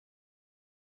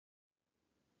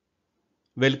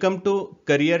Welcome to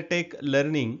Career Tech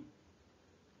Learning,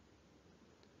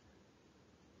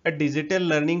 a digital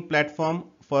learning platform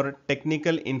for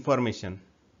technical information.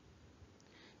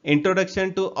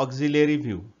 Introduction to Auxiliary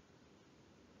View.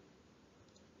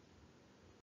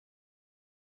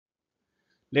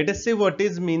 Let us see what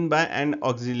is meant by an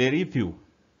auxiliary view.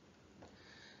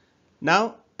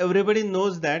 Now, everybody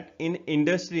knows that in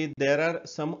industry there are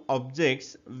some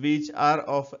objects which are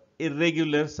of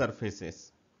irregular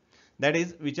surfaces. That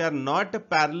is, which are not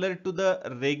parallel to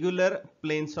the regular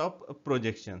planes of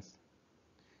projections.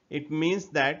 It means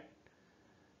that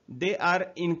they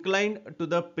are inclined to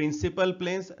the principal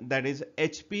planes, that is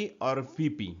HP or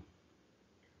VP.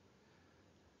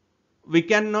 We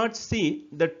cannot see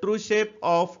the true shape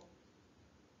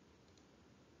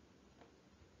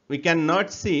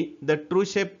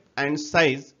and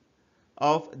size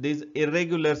of these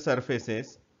irregular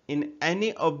surfaces in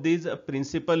any of these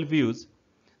principal views,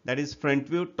 that is front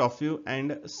view, top view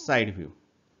and side view.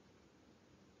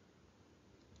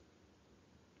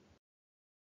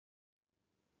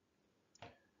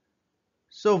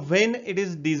 So when it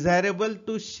is desirable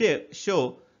to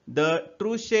show the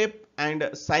true shape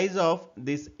and size of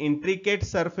this intricate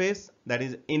surface, that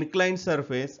is inclined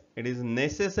surface, it is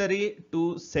necessary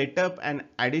to set up an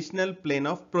additional plane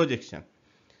of projection.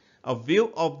 A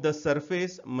view of the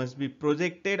surface must be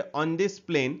projected on this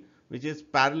plane which is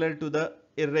parallel to the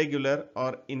irregular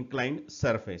or inclined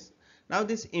surface. Now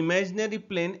this imaginary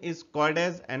plane is called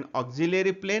as an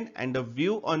auxiliary plane and the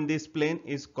view on this plane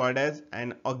is called as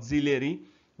an auxiliary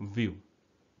view.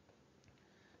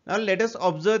 Now let us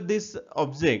observe this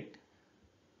object.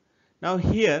 Now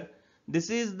here this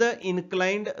is the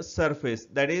inclined surface,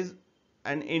 that is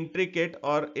an intricate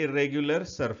or irregular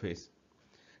surface.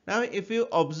 Now if you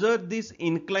observe this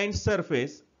inclined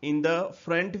surface in the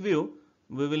front view,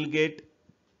 we will get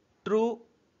true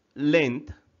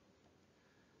length.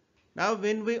 Now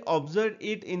when we observe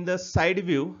it in the side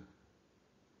view,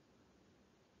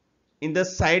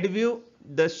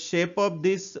 the shape of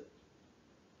this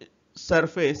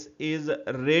surface is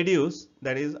reduced,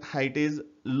 that is height is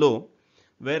low,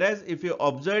 whereas if you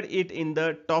observe it in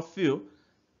the top view,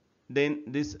 then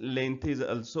this length is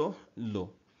also low.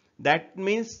 That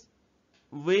means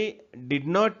we did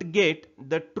not get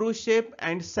the true shape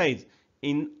and size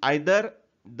in either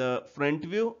the front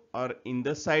view or in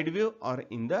the side view or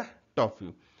in the top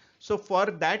view. So for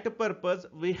that purpose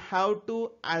we have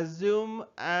to assume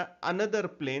another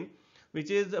plane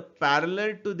which is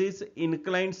parallel to this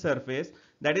inclined surface,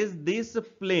 that is this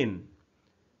plane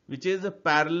which is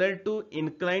parallel to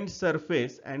inclined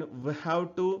surface, and we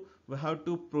have to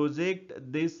project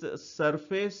this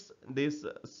surface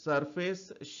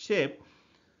shape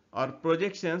or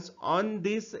projections on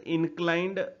this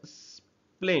inclined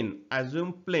plane,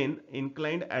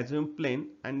 inclined assumed plane,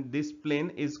 and this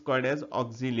plane is called as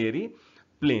auxiliary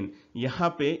plane. यहाँ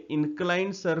पे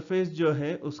inclined surface जो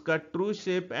है उसका true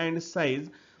shape and size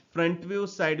front view,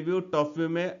 side view, top view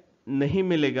में नहीं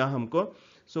मिलेगा हमको.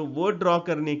 सो वो ड्रॉ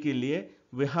करने के लिए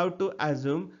we have to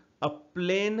assume a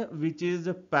plane which is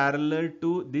parallel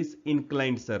to this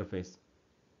inclined surface.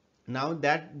 Now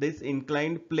that this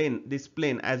inclined plane, this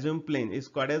plane, assumed plane, is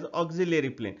called as auxiliary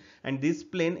plane, and this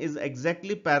plane is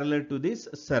exactly parallel to this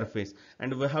surface,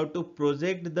 and we have to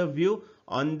project the view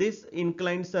on this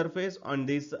inclined surface on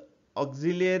this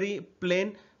auxiliary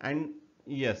plane. And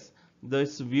yes,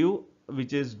 this view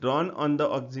which is drawn on the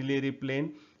auxiliary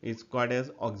plane is called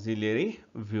as auxiliary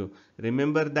view.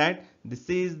 Remember that this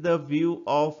is the view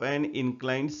of an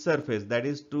inclined surface, that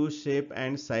is true shape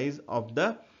and size of the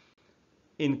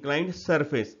inclined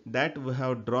surface that we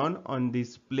have drawn on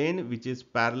this plane which is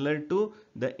parallel to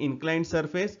the inclined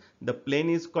surface. The plane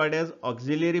is called as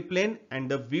auxiliary plane and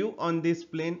the view on this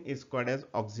plane is called as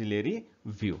auxiliary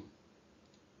view.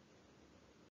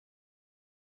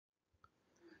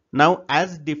 Now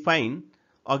as defined,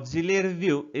 auxiliary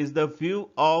view is the view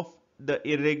of the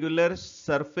irregular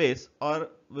surface, or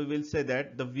we will say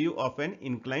that the view of an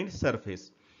inclined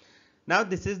surface. Now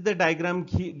this is the diagram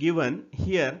given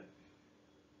here.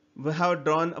 We have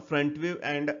drawn a front view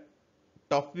and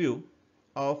top view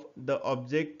of the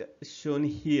object shown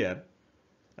here,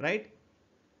 right?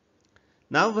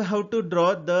 Now we have to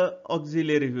draw the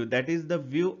auxiliary view, that is the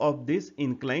view of this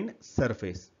inclined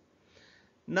surface.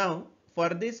 Now for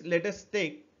this let us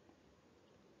take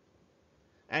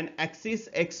an axis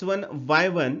x1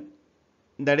 y1,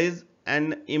 that is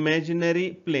an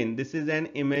imaginary plane. This is an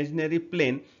imaginary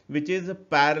plane which is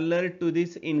parallel to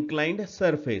this inclined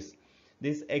surface.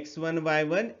 This x1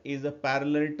 y1 is a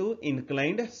parallel to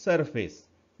inclined surface,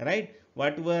 right?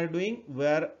 What we are doing, we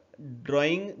are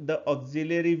drawing the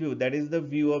auxiliary view, that is the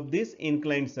view of this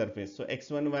inclined surface. So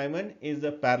x1 y1 is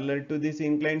parallel to this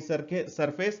inclined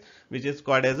surface, which is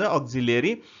called as a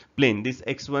auxiliary plane. This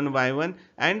x1 y1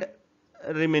 and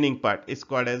remaining part is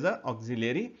called as a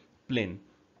auxiliary plane.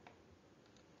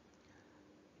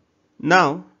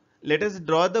 Now let us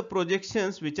draw the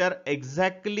projections which are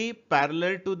exactly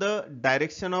parallel to the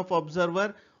direction of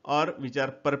observer or which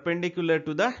are perpendicular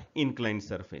to the inclined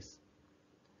surface.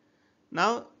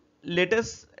 Now let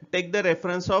us take the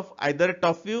reference of either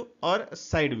top view or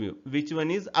side view, which one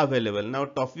is available. Now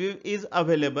top view is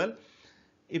available.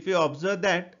 If you observe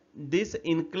that this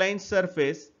inclined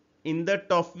surface in the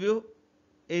top view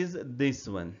is this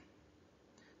one,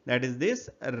 that is this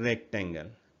rectangle,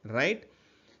 right?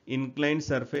 Inclined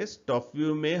surface top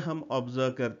view में हम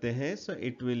observe करते हैं, so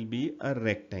it will be a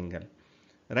rectangle,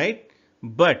 right?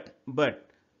 But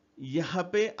यहाँ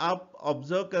पे आप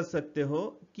observe कर सकते हो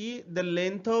कि the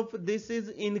length of this is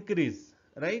increase,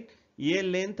 right? ये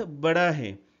लेंथ बड़ा है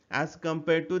as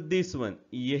compare to this one,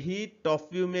 यही टॉप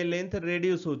व्यू में लेंथ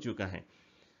रेड्यूस हो चुका है,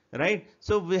 right?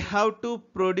 So we have to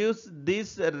produce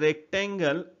this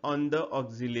rectangle on the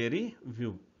auxiliary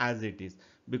view as it is,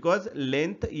 because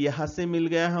length यहां से मिल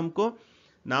गया हमको.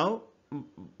 Now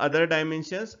other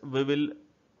dimensions we will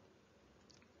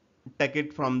take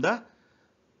it from the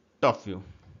top view,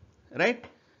 right?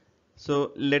 So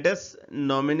let us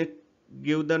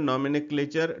give the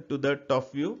nomenclature to the top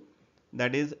view,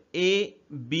 that is A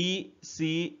B C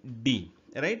D,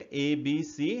 right? A B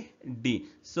C D.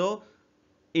 So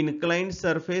inclined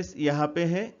surface यहाँ पे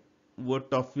है, वो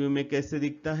top view में कैसे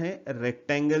दिखता है?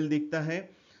 rectangle दिखता है.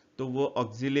 तो वो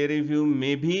auxiliary view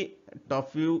में भी top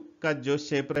view का जो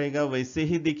shape रहेगा वैसे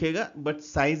ही दिखेगा, but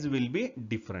size will be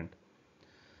different.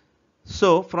 So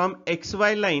from xy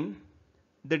line,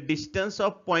 the distance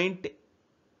of point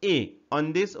A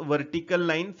on this vertical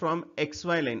line from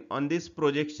xy line, on this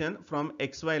projection from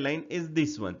xy line is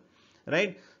this one,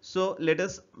 right? So let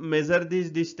us measure this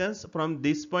distance from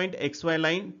this point xy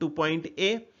line to point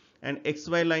A and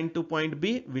xy line to point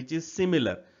B, which is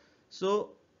similar. So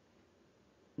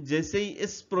जैसे ही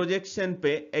इस projection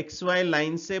पे XY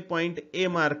line से point A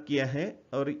mark किया है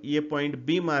और ये point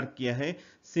B mark किया है,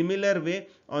 similar way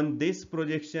on this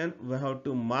projection we have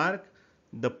to mark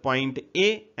the point A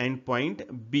and point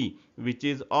B which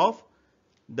is of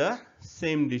the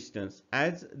same distance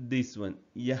as this one.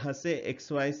 यहां से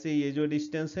XY से ये जो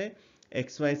डिस्टेंस है,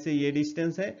 XY से ये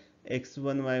डिस्टेंस है,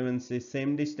 X1 Y1 से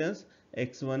सेम डिस्टेंस,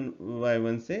 X1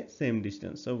 Y1 से same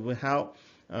distance. So we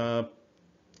have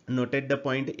noted the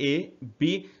point A, B.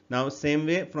 Now same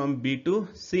way from B to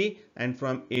C and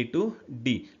from A to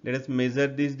D. Let us measure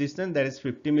this distance, that is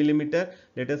 50 millimeter.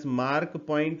 Let us mark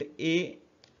point A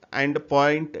and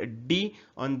point D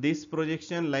on this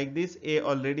projection like this. A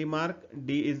already marked,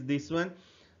 D is this one,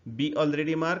 B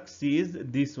already marked, C is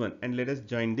this one, and let us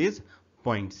join these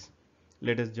points.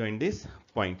 Let us join this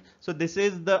point. So this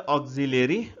is the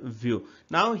auxiliary view.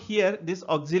 Now here this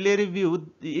auxiliary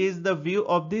view is the view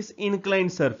of this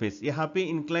inclined surface. यहाँ पे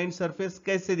inclined surface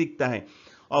कैसे दिखता है?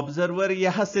 Observer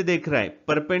यहाँ से देख रहा है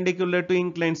perpendicular to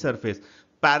inclined surface.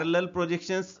 Parallel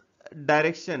projections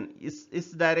direction,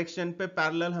 इस डायरेक्शन पे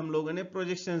पैरेलल हम लोगों ने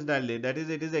प्रोजेक्शंस डाल दिए, that is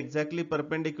it is exactly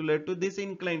perpendicular to this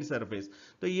inclined surface.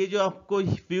 तो ये जो आपको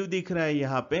व्यू दिख रहा है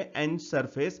यहाँ पे N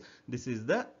surface, this is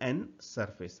the N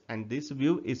surface and this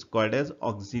view is called as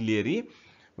auxiliary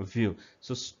view.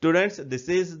 So students, this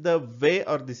is the way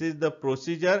or this is the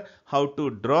procedure how to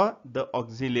draw the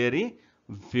auxiliary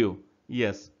view.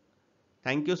 Yes,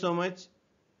 thank you so much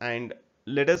and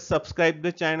let us subscribe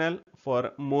the channel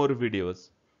for more videos.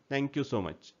 Thank you so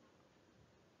much.